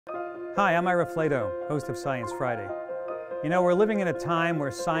Hi, I'm Ira Flato, host of Science Friday. You know, we're living in a time where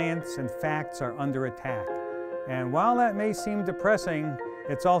science and facts are under attack. And while that may seem depressing,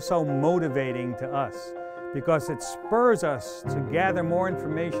 it's also motivating to us because it spurs us to gather more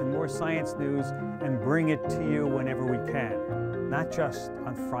information, more science news, and bring it to you whenever we can, not just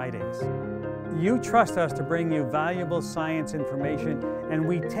on Fridays. You trust us to bring you valuable science information, and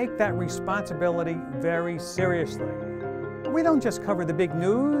we take that responsibility very seriously. We don't just cover the big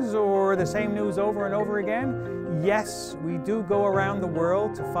news or the same news over and over again. Yes, we do go around the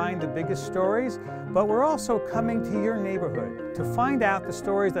world to find the biggest stories, but we're also coming to your neighborhood to find out the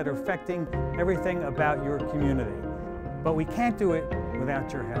stories that are affecting everything about your community. But we can't do it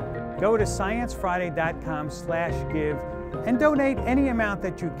without your help. Go to sciencefriday.com/give and donate any amount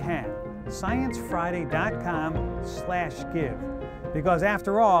that you can. sciencefriday.com/give. Because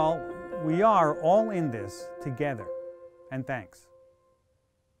after all, we are all in this together. And thanks.